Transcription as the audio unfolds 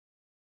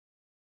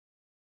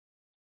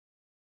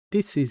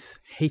This is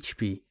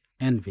HP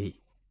Envy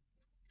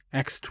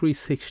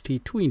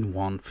x360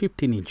 2-in-1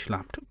 15-inch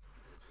laptop.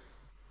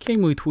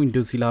 Came with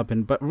Windows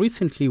 11, but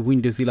recently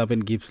Windows 11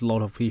 gives a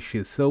lot of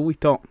issues, so we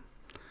thought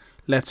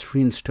let's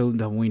reinstall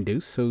the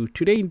Windows. So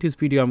today in this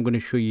video I'm going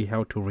to show you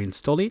how to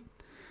reinstall it.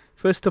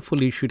 First of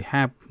all, you should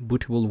have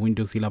bootable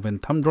Windows 11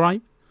 thumb drive.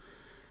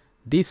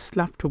 This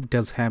laptop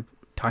does have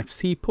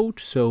Type-C port,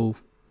 so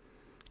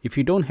if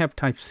you don't have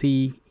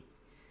Type-C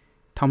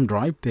thumb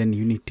drive, then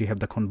you need to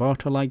have the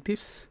converter like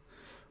this.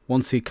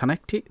 Once you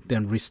connect it,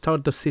 then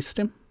restart the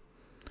system.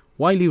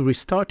 While you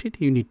restart it,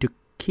 you need to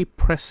keep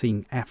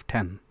pressing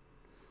F10.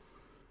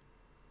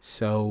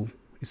 So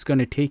it's going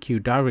to take you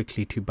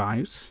directly to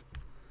BIOS.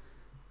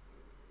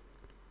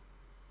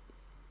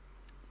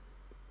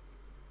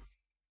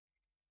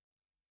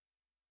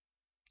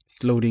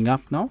 It's loading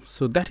up now.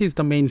 So that is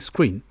the main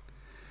screen.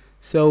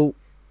 So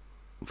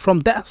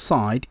from that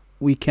side,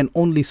 we can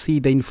only see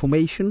the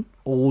information,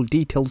 all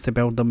details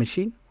about the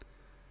machine.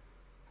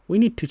 We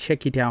need to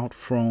check it out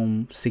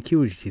from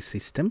security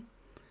system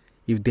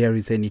if there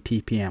is any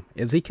TPM.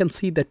 As you can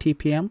see, the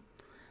TPM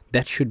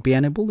that should be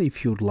enabled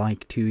if you'd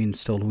like to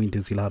install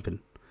Windows 11.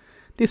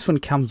 This one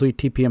comes with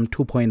TPM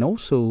 2.0,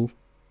 so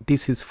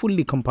this is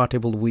fully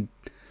compatible with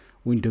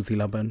Windows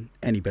 11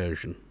 any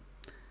version.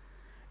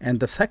 And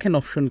the second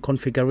option,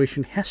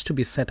 configuration, has to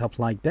be set up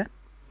like that.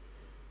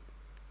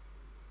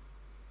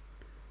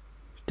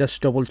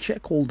 Just double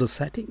check all the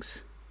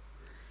settings,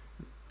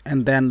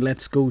 and then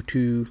let's go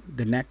to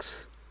the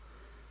next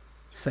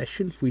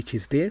session, which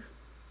is there,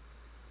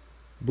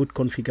 boot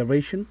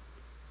configuration.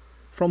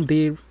 From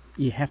there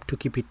you have to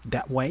keep it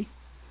that way,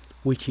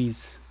 which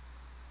is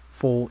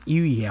for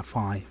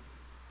UEFI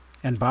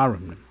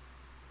environment.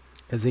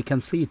 As you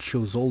can see, it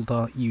shows all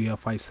the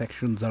UEFI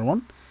sections are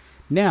on.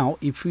 Now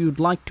if you'd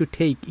like to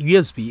take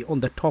USB on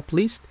the top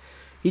list,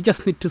 you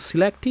just need to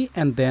select it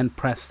and then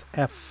press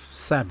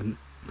F7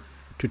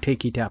 to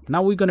take it up.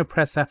 Now we're going to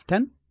press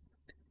F10,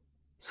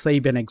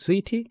 save and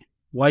exit it.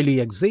 While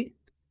you exit,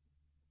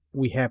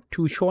 we have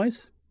two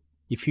choices.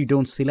 If you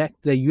don't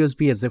select the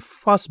USB as a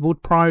first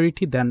boot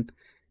priority, then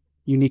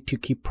you need to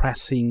keep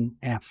pressing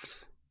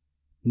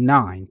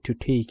F9 to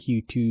take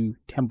you to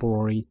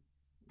temporary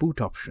boot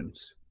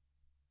options.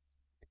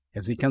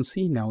 As you can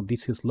see, now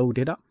this is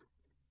loaded up.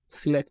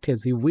 Select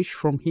as you wish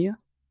from here.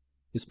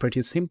 It's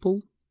pretty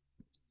simple.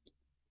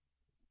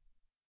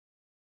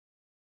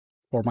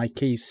 For my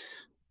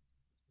case,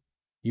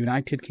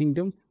 United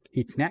Kingdom,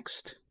 hit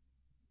next.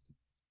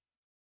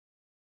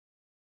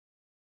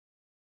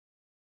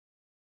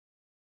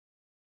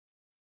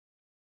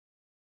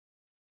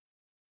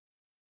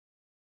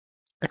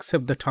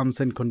 Accept the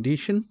terms and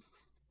condition.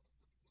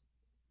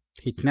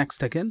 Hit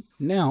next again.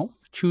 Now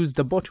choose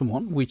the bottom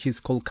one, which is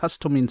called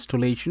custom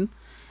installation,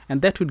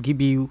 and that would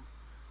give you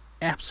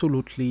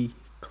absolutely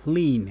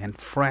clean and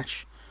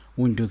fresh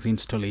Windows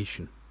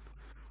installation.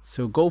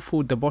 So go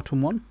for the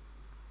bottom one,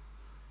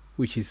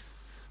 which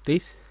is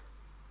this.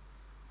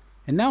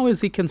 And now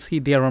as you can see,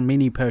 there are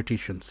many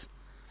partitions.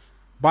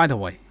 By the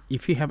way,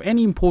 if you have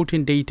any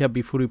important data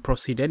before you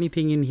proceed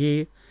anything in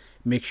here,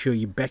 make sure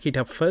you back it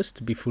up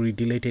first before you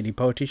delete any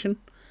partition.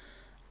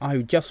 I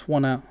just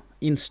want to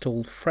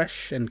install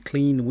fresh and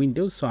clean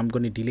Windows, so I'm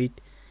going to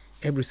delete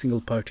every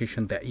single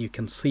partition that you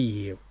can see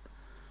here,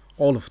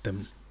 all of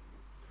them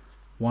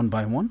one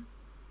by one.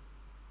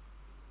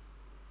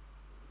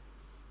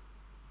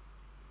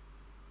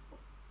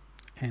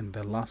 And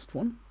the last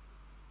one.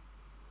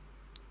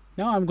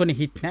 Now I'm going to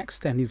hit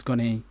next, and it's going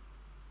to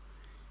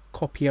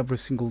copy every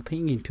single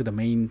thing into the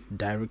main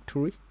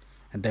directory,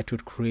 and that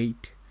would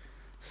create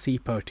C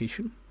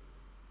partition.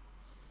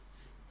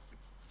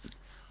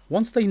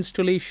 Once the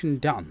installation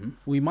done,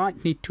 we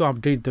might need to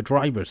update the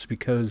drivers,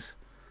 because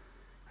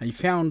I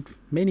found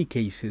many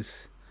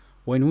cases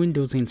when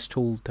Windows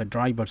installed, the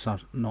drivers are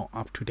not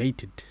up to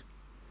date.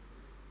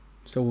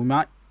 So we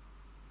might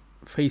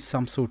face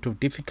some sort of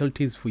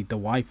difficulties with the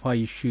Wi-Fi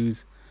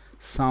issues,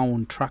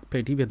 sound,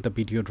 trackpad, even the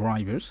video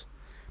drivers,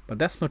 but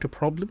that's not a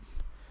problem.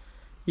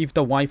 If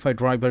the Wi-Fi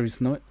driver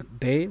is not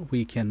there,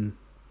 we can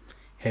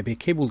have a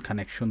cable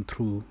connection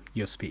through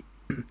USB.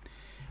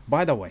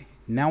 By the way,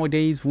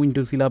 nowadays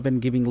Windows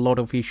 11 giving a lot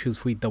of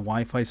issues with the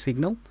Wi-Fi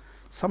signal.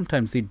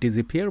 Sometimes it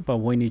disappears, but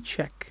when you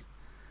check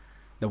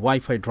the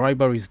Wi-Fi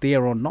driver is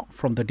there or not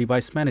from the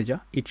device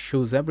manager, it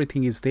shows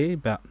everything is there,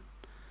 but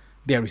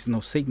there is no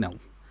signal.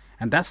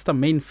 And that's the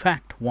main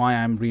fact why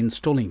I'm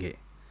reinstalling it,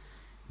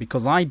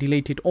 because I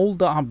deleted all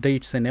the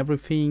updates and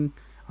everything,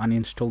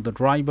 uninstalled the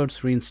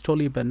drivers,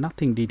 reinstalled it, but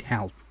nothing did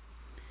help.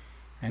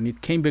 And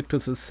it came back to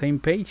the same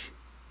page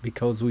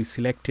because we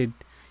selected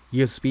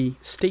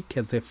USB stick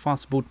as a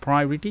fast boot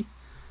priority.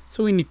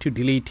 So we need to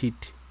delete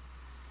it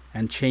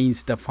and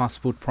change the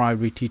fast boot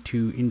priority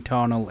to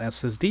internal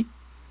SSD.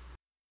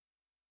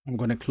 I'm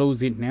going to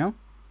close it now.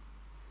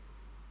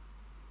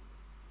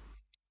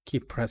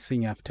 Keep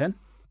pressing F10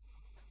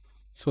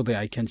 so that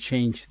I can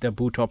change the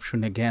boot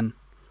option again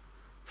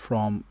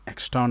from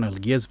external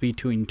USB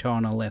to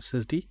internal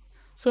SSD.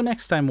 So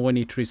next time when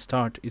it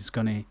restart, it's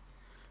gonna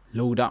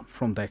load up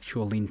from the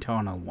actual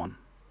internal one.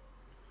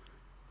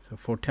 So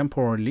for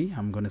temporarily,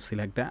 I'm going to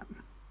select that,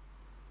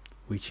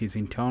 which is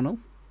internal.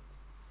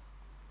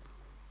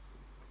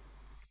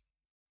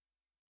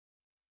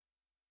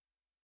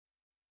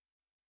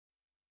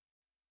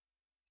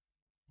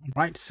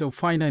 Right, so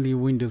finally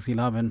Windows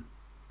 11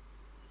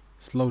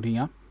 is loading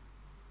up.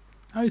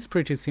 Now it's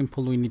pretty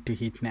simple. We need to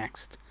hit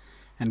next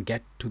and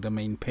get to the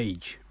main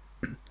page.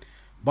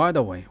 By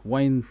the way,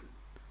 when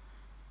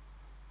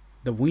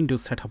the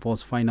Windows setup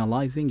was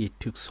finalizing, it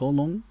took so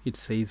long. It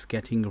says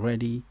getting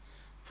ready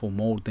for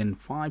more than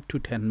 5 to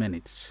 10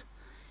 minutes.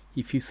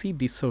 If you see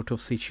this sort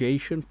of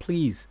situation,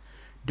 please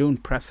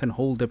don't press and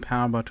hold the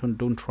power button.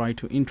 Don't try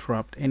to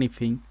interrupt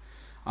anything,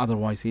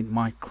 otherwise it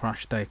might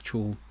crash the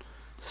actual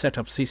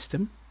setup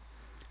system.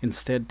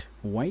 Instead,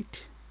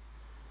 wait,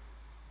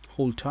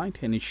 hold tight,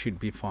 and it should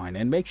be fine.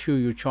 And make sure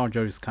your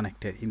charger is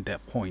connected in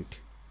that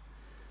point.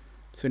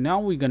 So now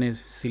we're going to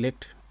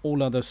select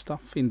all other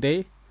stuff in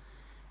there,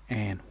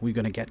 and we're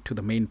going to get to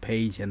the main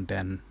page, and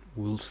then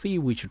we'll see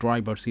which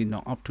drivers is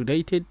not up to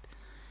date.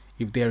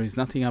 If there is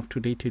nothing up to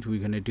date, we're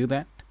going to do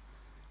that.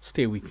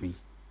 Stay with me.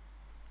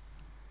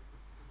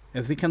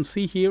 As you can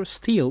see here,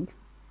 still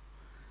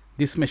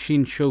this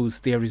machine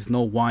shows there is no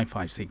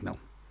Wi-Fi signal.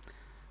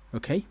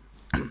 Okay.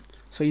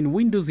 So in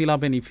Windows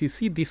 11, if you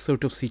see this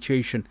sort of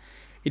situation,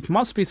 it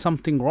must be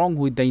something wrong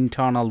with the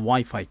internal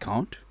Wi-Fi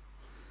card,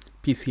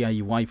 PCIe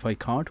Wi-Fi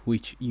card,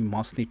 which you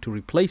must need to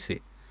replace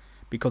it.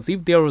 Because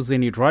if there was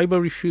any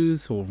driver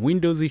issues or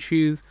Windows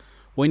issues,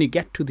 when you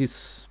get to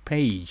this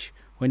page,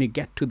 when you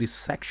get to this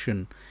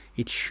section,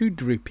 it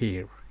should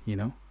repair, you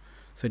know.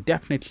 So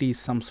definitely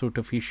some sort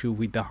of issue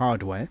with the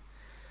hardware,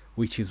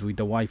 which is with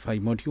the Wi-Fi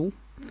module.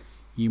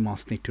 You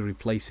must need to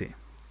replace it.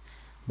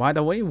 By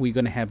the way, we're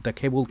going to have the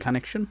cable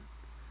connection,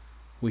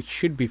 which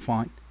should be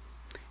fine.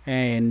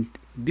 And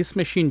this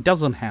machine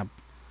doesn't have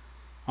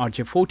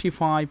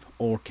RJ45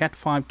 or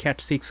Cat5,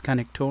 Cat6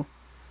 connector.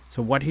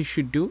 So what he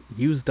should do,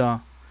 use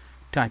the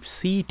type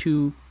C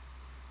to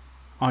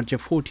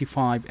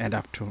RJ45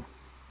 adapter.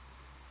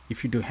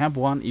 If you do have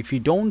one, if you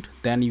don't,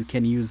 then you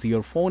can use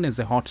your phone as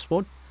a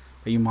hotspot,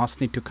 but you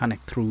must need to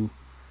connect through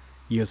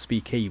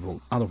USB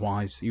cable.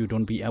 Otherwise, you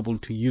don't be able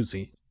to use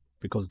it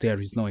because there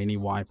is no any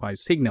Wi-Fi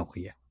signal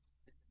here.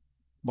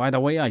 By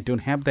the way, I don't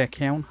have the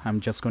account. I'm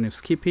just going to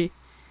skip it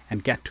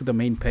and get to the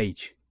main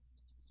page.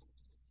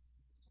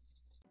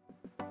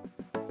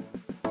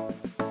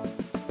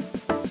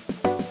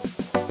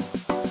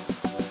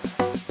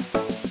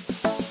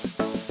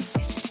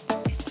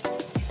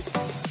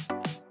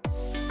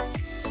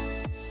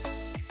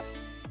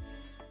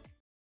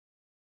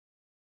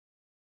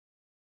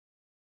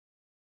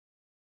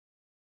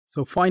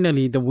 So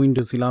finally the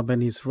Windows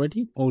 11 is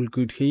ready. All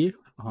good here.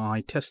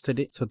 I tested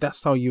it. So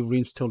that's how you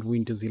reinstall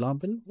Windows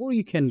 11, or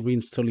you can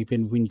reinstall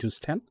even Windows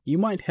 10. You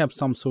might have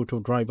some sort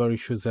of driver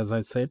issues, as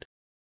I said.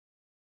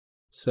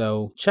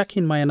 So check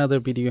in my another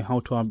video how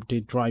to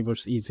update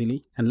drivers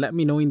easily, and let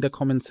me know in the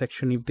comment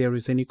section if there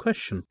is any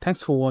question.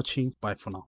 Thanks for watching. Bye for now.